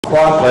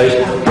Quiet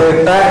please.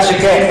 We're about to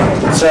get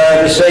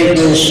this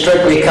evening's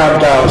Strictly Come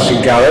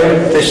Dancing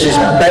going. This is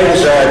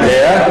Ben's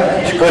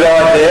idea. It's a good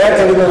idea.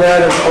 Give him a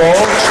round of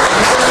applause.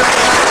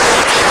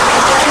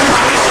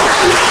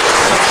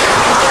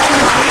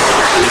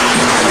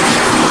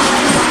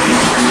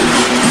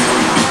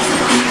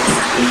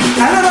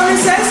 I don't have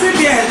sex with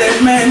the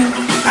dead man.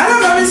 I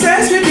don't have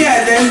sex with the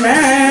dead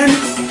man.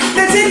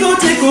 They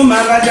tickle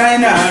my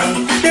vagina.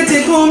 They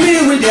tickle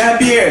me with their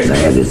beard. I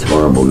had this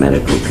horrible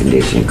medical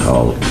condition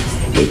called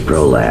a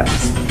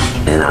prolapse,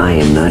 and I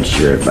am not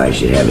sure if I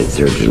should have it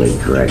surgically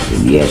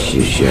corrected. Yes,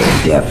 you should.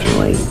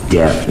 Definitely.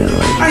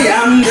 I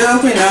am the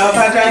queen of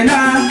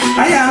vagina.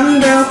 I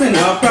am the queen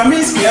of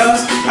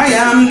promiscuous. I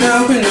am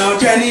the queen of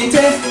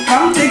genital.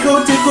 Come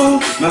tickle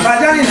my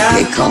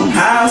vagina. Come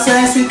have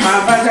sex with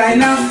my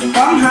vagina.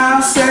 Come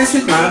have sex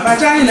with my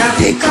vagina.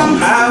 Come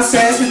have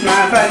sex with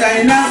my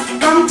vagina.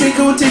 Come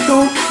tickle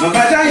my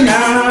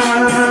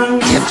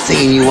vagina. Kept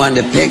saying you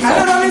wanted to pickle.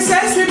 I don't have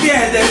sex with the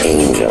other.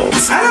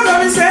 Angels. I don't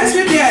have sex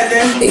with the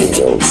other.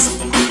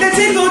 Angels. They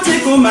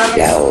tickle my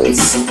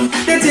Gallows.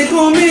 They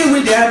tickle me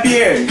with their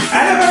beard.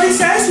 I don't have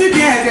sex with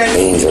the other.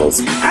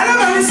 Angels. I don't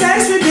have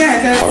sex with the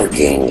other.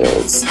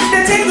 Archangels.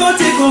 They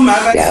tickle my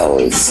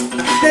Gallows.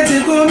 They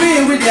tickle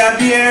me with their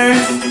beard.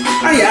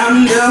 I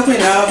am the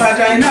queen of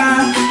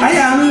vagina. I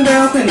am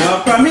the queen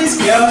of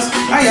promiscuous.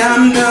 I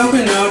am the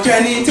queen of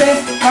genital.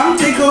 Come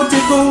tickle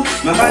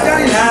my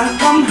vagina.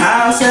 Come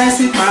have sex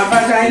with my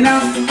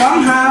vagina.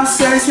 Come have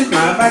sex with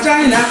my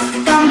vagina.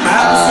 Come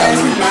have sex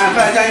with my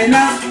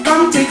vagina.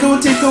 Come tickle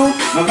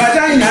my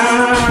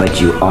vagina. But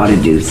you ought to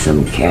do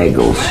some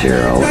kegels,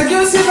 Cheryl.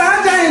 Juicy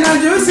vagina,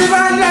 juicy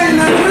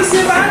vagina,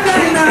 juicy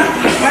vagina.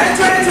 Wet,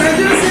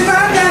 juicy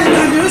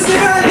vagina, juicy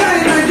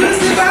vagina,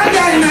 juicy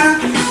vagina.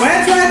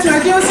 Wet,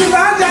 juicy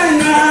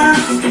vagina.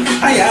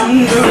 I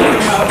am the queen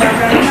of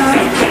vagina.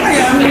 I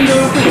am the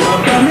queen of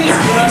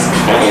promiscuous.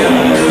 I am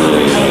the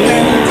queen of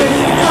genital.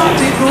 Come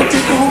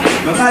tickle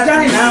my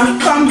vagina.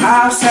 Come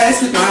have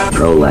sex with my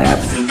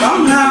Prolapse.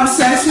 Come have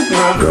sex with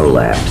my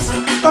Prolapse.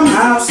 Come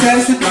have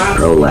sex with my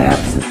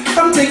Prolapse.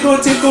 Come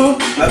tickle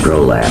my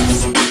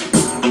Prolapse.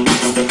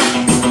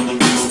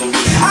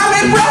 I'm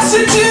a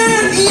prostitute.